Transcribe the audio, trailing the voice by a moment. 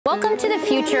Welcome to the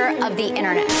future of the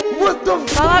internet. What the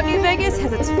Fallout New Vegas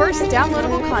has its first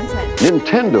downloadable content.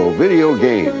 Nintendo video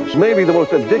games may be the most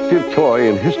addictive toy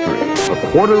in history.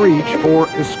 A quarter each for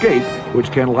Escape,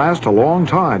 which can last a long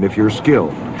time if you're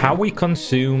skilled. How we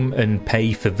consume and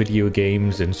pay for video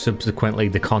games and subsequently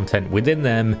the content within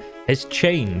them has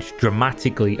changed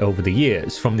dramatically over the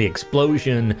years, from the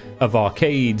explosion of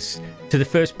arcades to the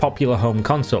first popular home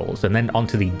consoles, and then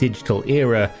onto the digital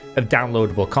era of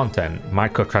downloadable content,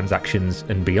 microtransactions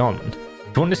and beyond.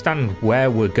 To understand where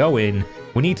we're going,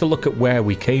 we need to look at where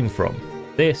we came from.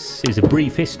 This is a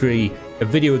brief history of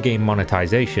video game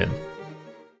monetization.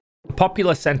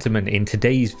 Popular sentiment in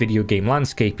today's video game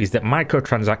landscape is that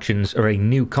microtransactions are a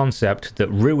new concept that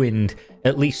ruined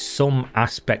at least some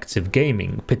aspects of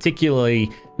gaming,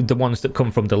 particularly the ones that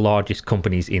come from the largest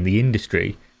companies in the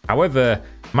industry. However,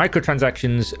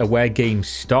 microtransactions are where games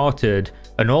started,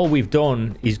 and all we've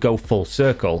done is go full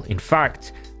circle. In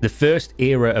fact, the first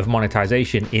era of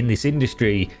monetization in this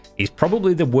industry is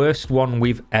probably the worst one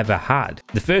we've ever had.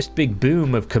 The first big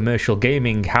boom of commercial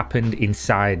gaming happened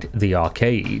inside the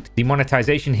arcade. The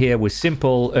monetization here was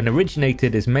simple and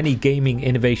originated, as many gaming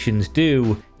innovations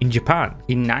do, in Japan.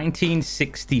 In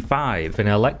 1965, an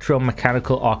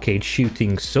electromechanical arcade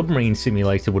shooting submarine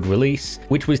simulator would release,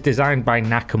 which was designed by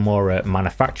Nakamura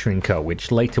Manufacturing Co.,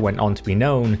 which later went on to be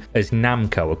known as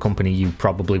Namco, a company you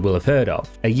probably will have heard of.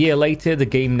 A year later, the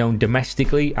game known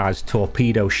domestically as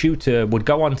Torpedo Shooter would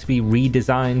go on to be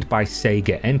redesigned by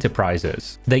Sega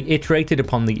Enterprises. They iterated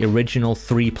upon the original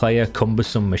 3-player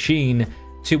cumbersome machine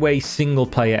to a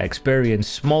single-player experience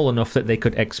small enough that they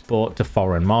could export to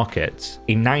foreign markets.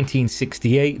 In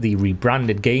 1968, the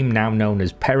rebranded game, now known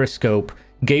as Periscope,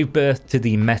 gave birth to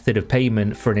the method of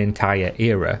payment for an entire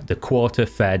era, the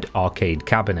quarter-fed arcade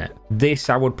cabinet. This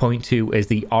I would point to as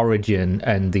the origin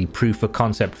and the proof of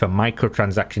concept for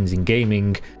microtransactions in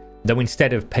gaming, though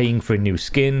instead of paying for a new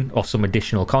skin or some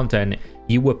additional content,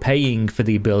 you were paying for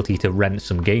the ability to rent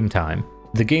some game time.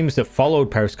 The games that followed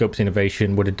Periscope's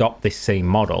innovation would adopt this same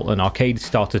model, and arcades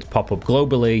started to pop up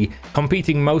globally,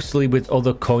 competing mostly with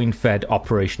other coin-fed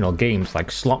operational games like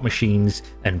slot machines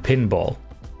and pinball.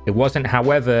 It wasn't,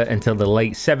 however, until the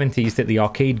late 70s that the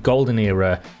arcade golden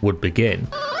era would begin.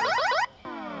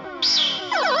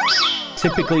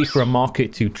 Typically, for a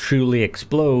market to truly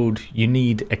explode, you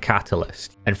need a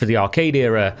catalyst, and for the arcade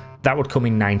era, that would come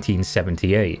in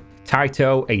 1978.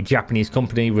 Taito, a Japanese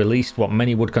company, released what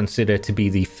many would consider to be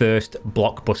the first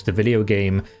blockbuster video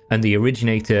game and the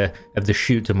originator of the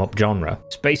shoot-'em-up genre.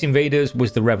 Space Invaders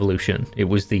was the revolution. It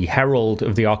was the herald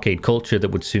of the arcade culture that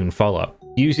would soon follow.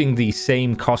 Using the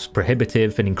same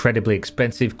cost-prohibitive and incredibly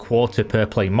expensive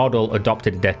quarter-per-play model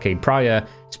adopted a decade prior,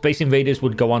 Space Invaders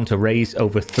would go on to raise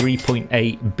over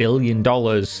 $3.8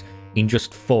 billion in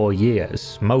just 4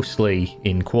 years, mostly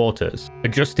in quarters.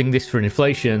 Adjusting this for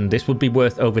inflation, this would be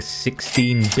worth over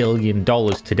 $16 billion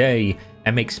today,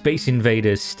 and make Space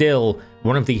Invaders still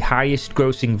one of the highest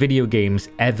grossing video games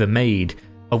ever made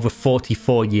over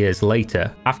 44 years later.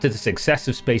 After the success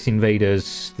of Space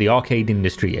Invaders, the arcade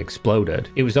industry exploded.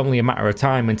 It was only a matter of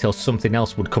time until something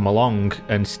else would come along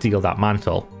and steal that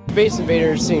mantle. Space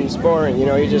Invaders seems boring, you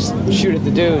know, you just shoot at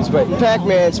the dudes, but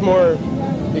Pac-Man's more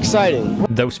exciting.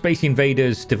 Though Space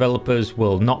Invaders developers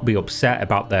will not be upset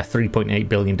about their $3.8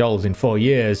 billion in 4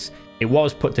 years, it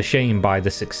was put to shame by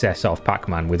the success of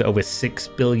Pac-Man, with over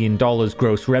 $6 billion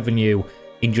gross revenue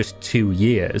in just 2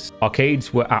 years.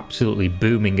 Arcades were absolutely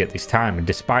booming at this time, and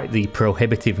despite the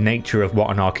prohibitive nature of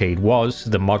what an arcade was,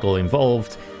 the model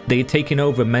involved, they had taken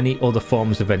over many other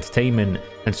forms of entertainment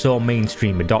and saw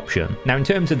mainstream adoption. Now, in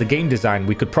terms of the game design,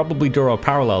 we could probably draw a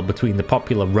parallel between the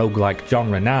popular roguelike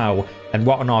genre now and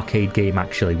what an arcade game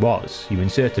actually was. You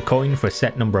insert a coin for a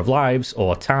set number of lives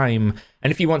or time,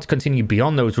 and if you want to continue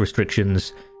beyond those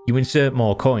restrictions, you insert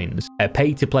more coins. A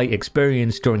pay-to-play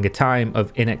experience during a time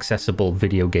of inaccessible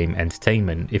video game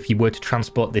entertainment. If you were to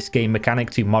transport this game mechanic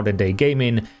to modern-day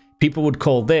gaming, people would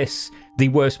call this the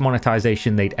worst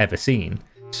monetization they'd ever seen.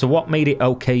 So what made it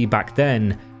okay back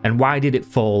then, and why did it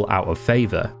fall out of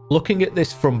favor? Looking at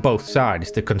this from both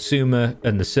sides, the consumer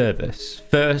and the service.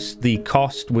 First, the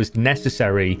cost was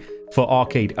necessary for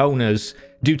arcade owners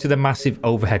due to the massive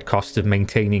overhead costs of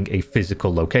maintaining a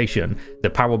physical location. The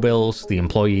power bills, the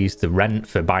employees, the rent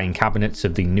for buying cabinets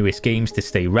of the newest games to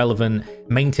stay relevant,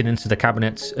 maintenance of the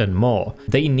cabinets, and more.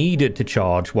 They needed to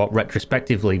charge what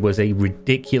retrospectively was a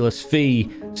ridiculous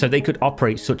fee so they could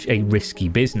operate such a risky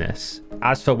business.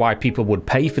 As for why people would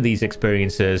pay for these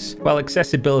experiences, well,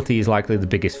 accessibility is likely the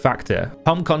biggest factor.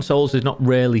 Home consoles has not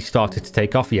really started to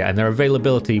take off yet, and their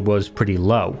availability was pretty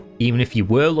low. Even if you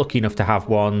were lucky enough to have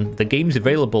one, the games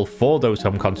available for those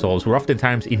home consoles were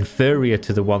oftentimes inferior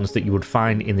to the ones that you would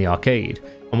find in the arcade.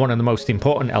 And one of the most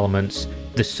important elements,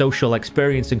 the social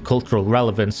experience and cultural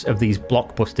relevance of these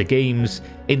blockbuster games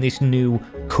in this new,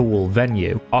 cool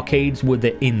venue. Arcades were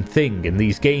the in thing, and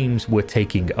these games were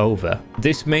taking over.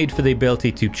 This made for the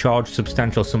ability to charge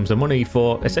substantial sums of money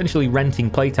for essentially renting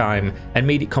playtime, and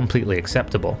made it completely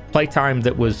acceptable. Playtime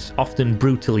that was often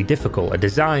brutally difficult, a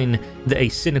design that a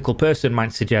cynical person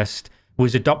might suggest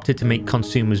was adopted to make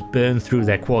consumers burn through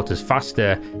their quarters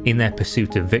faster in their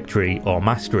pursuit of victory or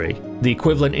mastery. The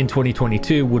equivalent in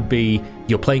 2022 would be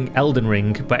you're playing Elden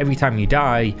Ring, but every time you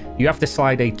die, you have to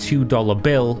slide a $2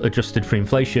 bill, adjusted for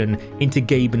inflation, into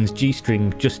Gaben's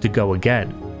G-string just to go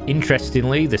again.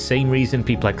 Interestingly, the same reason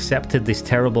people accepted this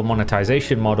terrible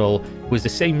monetization model was the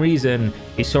same reason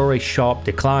it saw a sharp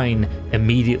decline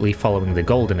immediately following the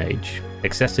Golden Age.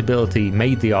 Accessibility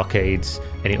made the arcades,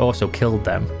 and it also killed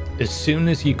them. As soon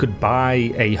as you could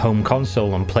buy a home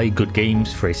console and play good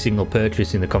games for a single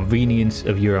purchase in the convenience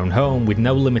of your own home with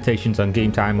no limitations on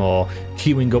game time or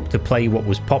queuing up to play what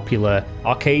was popular,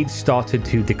 arcades started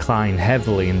to decline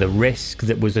heavily, and the risk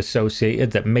that was associated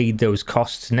that made those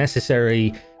costs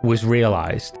necessary was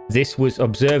realized. This was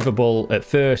observable at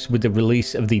first with the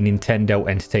release of the Nintendo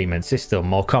Entertainment System,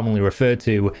 more commonly referred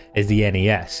to as the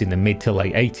NES, in the mid to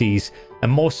late 80s,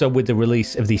 and more so with the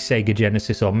release of the Sega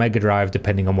Genesis or Mega Drive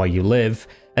depending on where you live,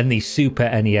 and the Super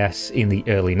NES in the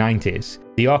early 90s.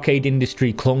 The arcade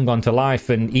industry clung onto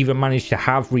life and even managed to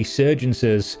have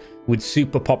resurgences with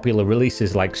super popular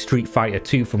releases like Street Fighter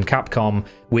 2 from Capcom,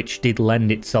 which did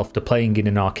lend itself to playing in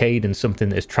an arcade, and something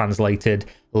that has translated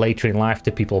later in life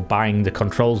to people buying the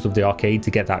controls of the arcade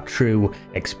to get that true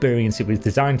experience it was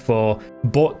designed for.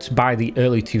 But by the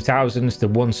early 2000s, the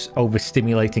once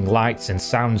overstimulating lights and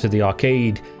sounds of the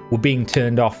arcade were being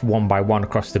turned off one by one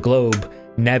across the globe,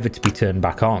 never to be turned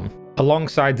back on.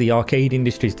 Alongside the arcade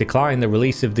industry's decline, the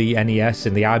release of the NES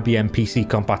and the IBM PC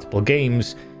compatible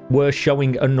games were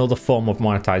showing another form of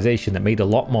monetization that made a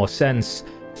lot more sense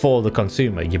for the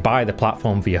consumer. You buy the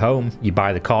platform for your home, you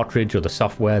buy the cartridge or the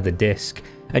software, the disc,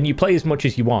 and you play as much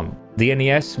as you want. The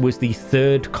NES was the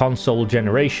third console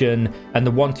generation and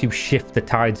the one to shift the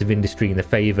tides of industry in the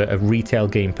favor of retail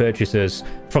game purchasers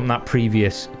from that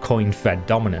previous coin-fed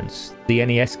dominance. The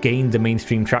NES gained the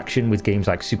mainstream traction with games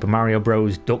like Super Mario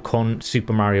Bros., Duck Hunt,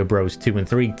 Super Mario Bros. 2 and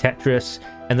 3, Tetris,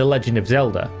 and The Legend of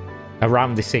Zelda.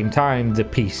 Around the same time, the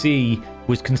PC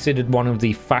was considered one of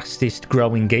the fastest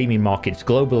growing gaming markets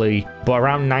globally, but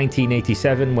around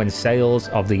 1987, when sales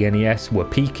of the NES were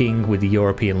peaking with the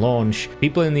European launch,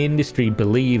 people in the industry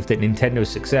believed that Nintendo's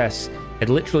success had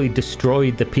literally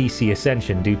destroyed the PC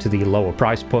ascension due to the lower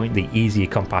price point, the easier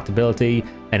compatibility,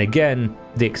 and again,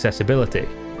 the accessibility.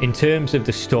 In terms of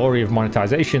the story of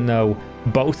monetization though,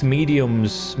 both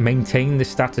mediums maintained the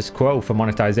status quo for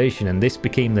monetization, and this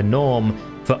became the norm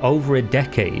for over a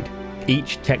decade.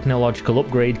 Each technological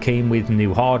upgrade came with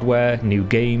new hardware, new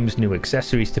games, new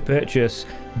accessories to purchase,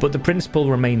 but the principle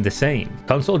remained the same.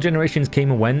 Console generations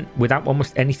came and went without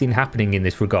almost anything happening in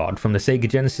this regard, from the Sega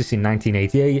Genesis in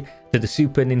 1988 to the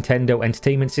Super Nintendo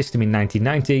Entertainment System in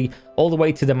 1990, all the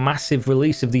way to the massive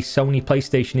release of the Sony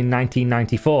PlayStation in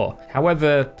 1994.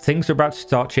 However, things are about to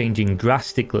start changing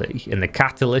drastically, and the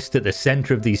catalyst at the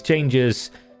center of these changes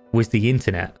was the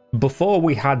internet. Before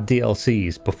we had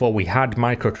DLCs, before we had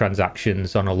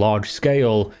microtransactions on a large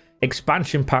scale,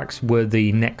 expansion packs were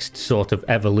the next sort of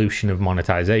evolution of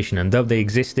monetization, and though they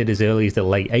existed as early as the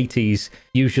late 80s,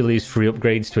 usually as free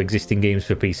upgrades to existing games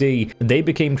for PC, they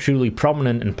became truly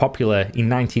prominent and popular in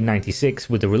 1996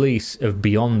 with the release of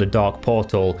Beyond the Dark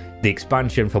Portal, the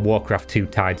expansion for Warcraft 2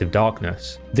 Tides of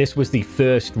Darkness. This was the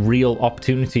first real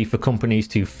opportunity for companies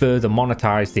to further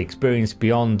monetize the experience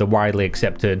beyond the widely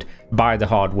accepted buy the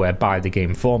hardware, buy the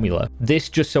game formula. This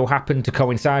just so happened to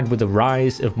coincide with the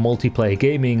rise of multiplayer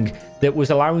gaming that was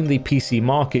allowing the PC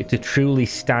market to truly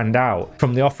stand out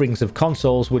from the offerings of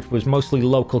consoles, which was mostly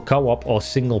local co-op or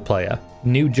single player.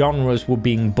 New genres were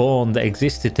being born that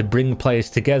existed to bring players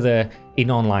together in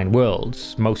online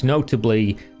worlds, most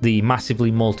notably the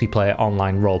massively multiplayer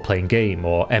online role-playing game,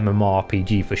 or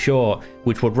MMORPG for short,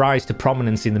 which would rise to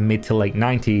prominence in the mid to late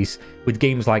 90s with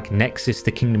games like Nexus: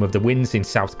 The Kingdom of the Winds in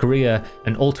South Korea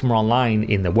and Ultima Online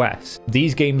in the West.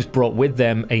 These games brought with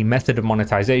them a method of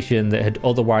monetization that had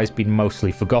otherwise been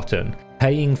mostly forgotten,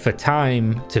 paying for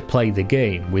time to play the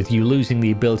game, with you losing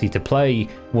the ability to play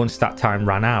once that time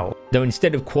ran out. Though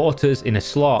instead of quarters in a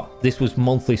slot, this was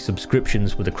monthly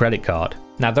subscriptions with a credit card.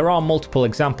 Now, there are multiple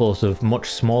examples of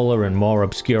much smaller and more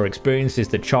obscure experiences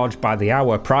that charged by the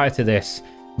hour prior to this,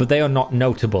 but they are not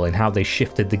notable in how they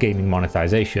shifted the gaming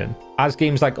monetization. As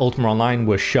games like Ultima Online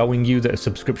were showing you that a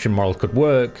subscription model could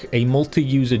work, a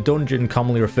multi-user dungeon,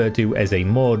 commonly referred to as a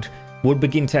MUD, would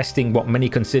begin testing what many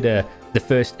consider the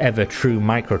first ever true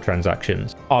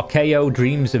microtransactions. Archaeo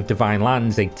Dreams of Divine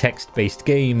Lands, a text-based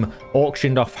game,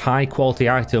 auctioned off high-quality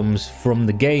items from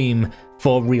the game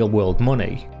for real-world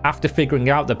money. After figuring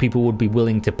out that people would be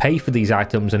willing to pay for these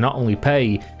items, and not only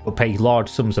pay, but pay large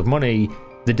sums of money,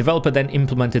 the developer then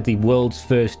implemented the world's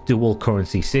first dual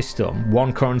currency system,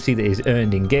 one currency that is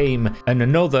earned in-game, and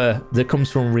another that comes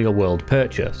from real-world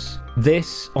purchase.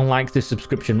 This, unlike the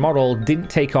subscription model, didn't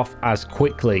take off as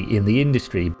quickly in the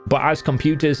industry, but as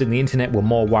computers and the internet were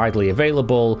more widely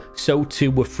available, so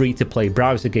too were free-to-play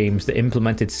browser games that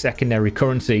implemented secondary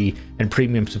currency and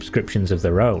premium subscriptions of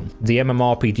their own. The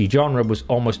MMORPG genre was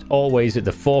almost always at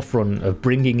the forefront of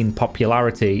bringing in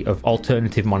popularity of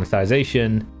alternative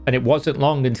monetization, and it wasn't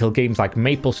long until games like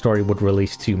MapleStory would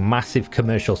release to massive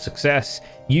commercial success,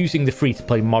 using the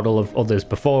free-to-play model of others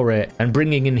before it, and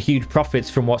bringing in huge profits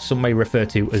from what some may refer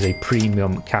to as a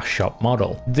premium cash shop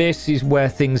model. This is where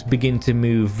things begin to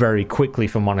move very quickly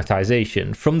for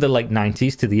monetization. From the late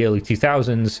 90s to the early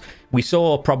 2000s, we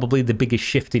saw probably the biggest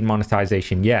shift in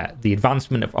monetization yet. The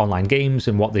advancement of online games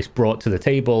and what this brought to the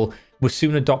table was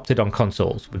soon adopted on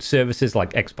consoles, with services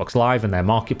like Xbox Live and their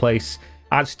marketplace.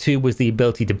 As too was the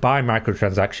ability to buy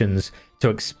microtransactions to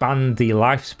expand the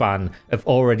lifespan of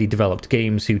already developed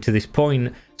games who to this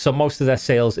point saw most of their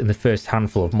sales in the first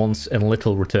handful of months and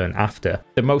little return after.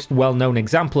 The most well-known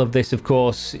example of this, of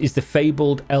course, is the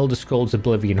fabled Elder Scrolls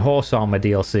Oblivion Horse Armor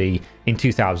DLC in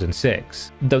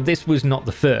 2006, though this was not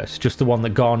the first, just the one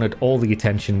that garnered all the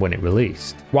attention when it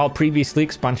released. While previously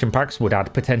expansion packs would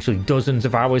add potentially dozens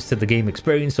of hours to the game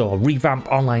experience or revamp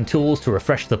online tools to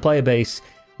refresh the player base,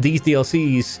 these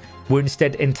DLCs were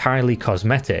instead entirely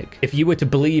cosmetic. If you were to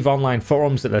believe online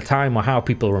forums at the time or how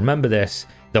people remember this,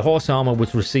 the horse armor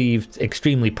was received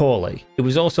extremely poorly. It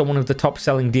was also one of the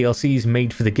top-selling DLCs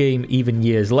made for the game even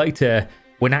years later,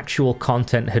 when actual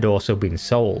content had also been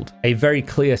sold. A very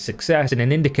clear success and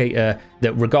an indicator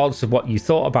that regardless of what you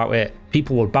thought about it,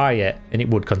 people would buy it and it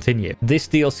would continue. This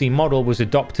DLC model was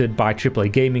adopted by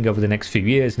AAA gaming over the next few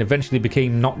years and eventually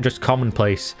became not just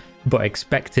commonplace, but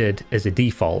expected as a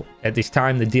default. At this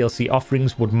time, the DLC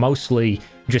offerings would mostly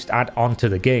just add on to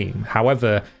the game.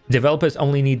 However, developers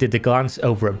only needed to glance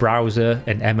over at browser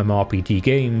and MMORPG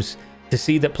games to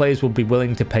see that players would be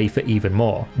willing to pay for even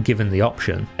more, given the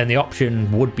option. And the option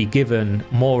would be given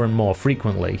more and more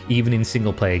frequently, even in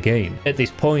single-player games. At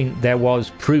this point, there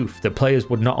was proof that players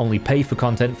would not only pay for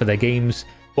content for their games,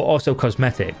 but also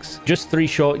cosmetics. Just 3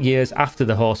 short years after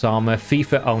the horse armor,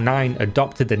 FIFA 09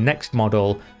 adopted the next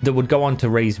model that would go on to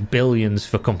raise billions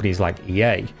for companies like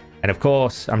EA. And of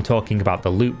course, I'm talking about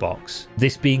the loot box.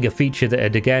 This being a feature that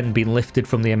had again been lifted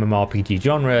from the MMORPG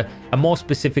genre, and more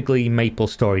specifically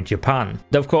MapleStory Japan.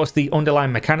 Though of course the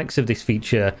underlying mechanics of this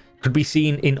feature could be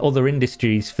seen in other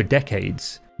industries for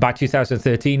decades. By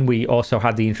 2013, we also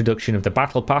had the introduction of the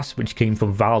Battle Pass, which came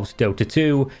from Valve's Dota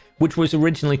 2, which was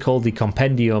originally called the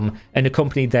Compendium and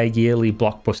accompanied their yearly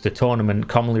blockbuster tournament,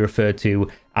 commonly referred to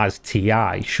as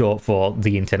TI, short for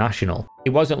The International. It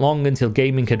wasn't long until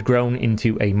gaming had grown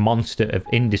into a monster of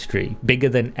industry, bigger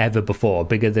than ever before,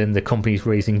 bigger than the companies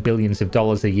raising billions of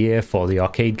dollars a year for the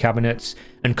arcade cabinets,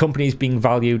 and companies being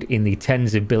valued in the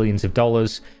tens of billions of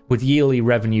dollars, with yearly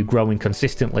revenue growing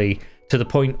consistently to the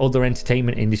point other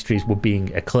entertainment industries were being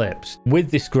eclipsed.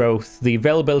 With this growth, the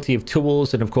availability of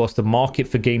tools and of course the market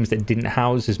for games that didn't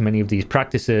house as many of these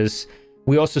practices,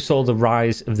 we also saw the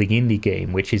rise of the indie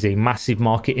game, which is a massive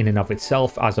market in and of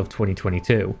itself as of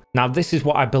 2022. Now this is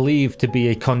what I believe to be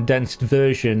a condensed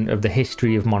version of the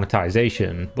history of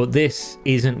monetization, but this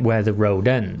isn't where the road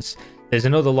ends. There's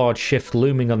another large shift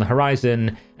looming on the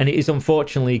horizon, and it is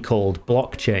unfortunately called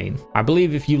blockchain. I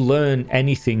believe if you learn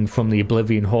anything from the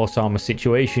Oblivion horse armor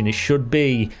situation, it should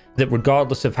be that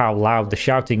regardless of how loud the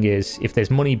shouting is, if there's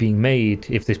money being made,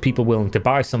 if there's people willing to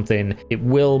buy something, it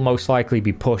will most likely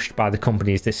be pushed by the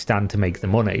companies that stand to make the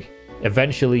money.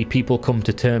 Eventually, people come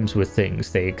to terms with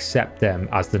things, they accept them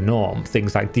as the norm,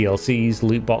 things like DLCs,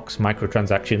 loot box,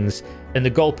 microtransactions, and the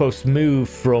goalposts move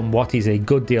from what is a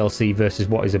good DLC versus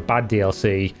what is a bad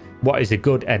DLC, what is a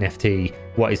good NFT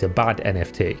what is a bad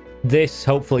NFT. This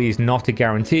hopefully is not a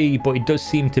guarantee, but it does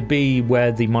seem to be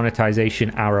where the monetization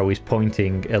arrow is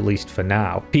pointing, at least for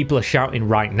now. People are shouting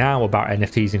right now about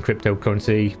NFTs and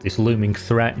cryptocurrency, this looming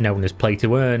threat known as play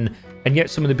to earn, and yet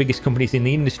some of the biggest companies in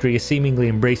the industry are seemingly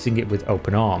embracing it with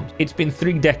open arms. It's been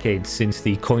 3 decades since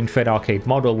the coin-fed arcade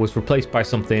model was replaced by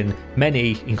something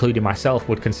many, including myself,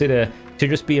 would consider to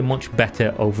just be a much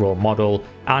better overall model,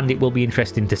 and it will be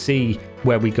interesting to see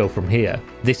where we go from here.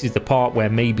 This is the part where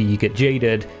maybe you get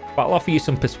jaded, but I'll offer you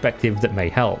some perspective that may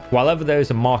help. While ever there is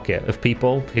a market of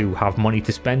people who have money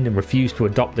to spend and refuse to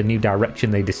adopt the new direction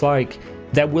they dislike,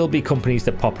 there will be companies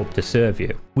that pop up to serve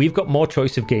you. We've got more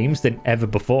choice of games than ever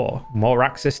before, more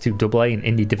access to AA and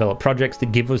indie developed projects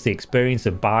that give us the experience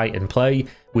of buy and play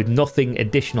with nothing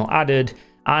additional added,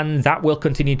 and that will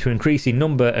continue to increase in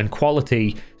number and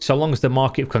quality so long as the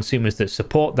market of consumers that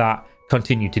support that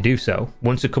continue to do so.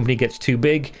 Once a company gets too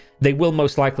big, they will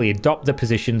most likely adopt the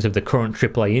positions of the current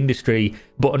AAA industry,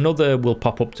 but another will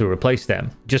pop up to replace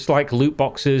them. Just like loot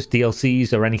boxes,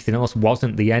 DLCs, or anything else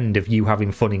wasn't the end of you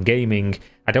having fun in gaming,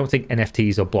 I don't think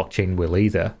NFTs or blockchain will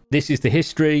either. This is the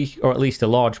history, or at least a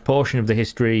large portion of the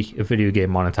history, of video game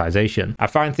monetization. I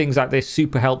find things like this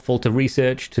super helpful to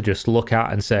research, to just look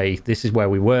at and say, this is where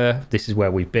we were, this is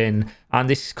where we've been, and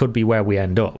this could be where we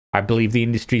end up. I believe the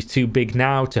industry is too big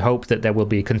now to hope that there will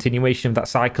be a continuation of that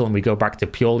cycle and we go back to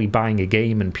purely buying a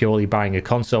game and purely buying a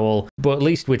console, but at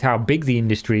least with how big the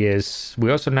industry is,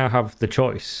 we also now have the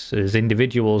choice as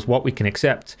individuals what we can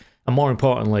accept, and more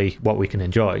importantly, what we can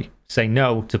enjoy. Say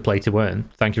no to play to earn.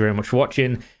 Thank you very much for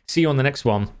watching. See you on the next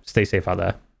one. Stay safe out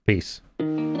there. Peace.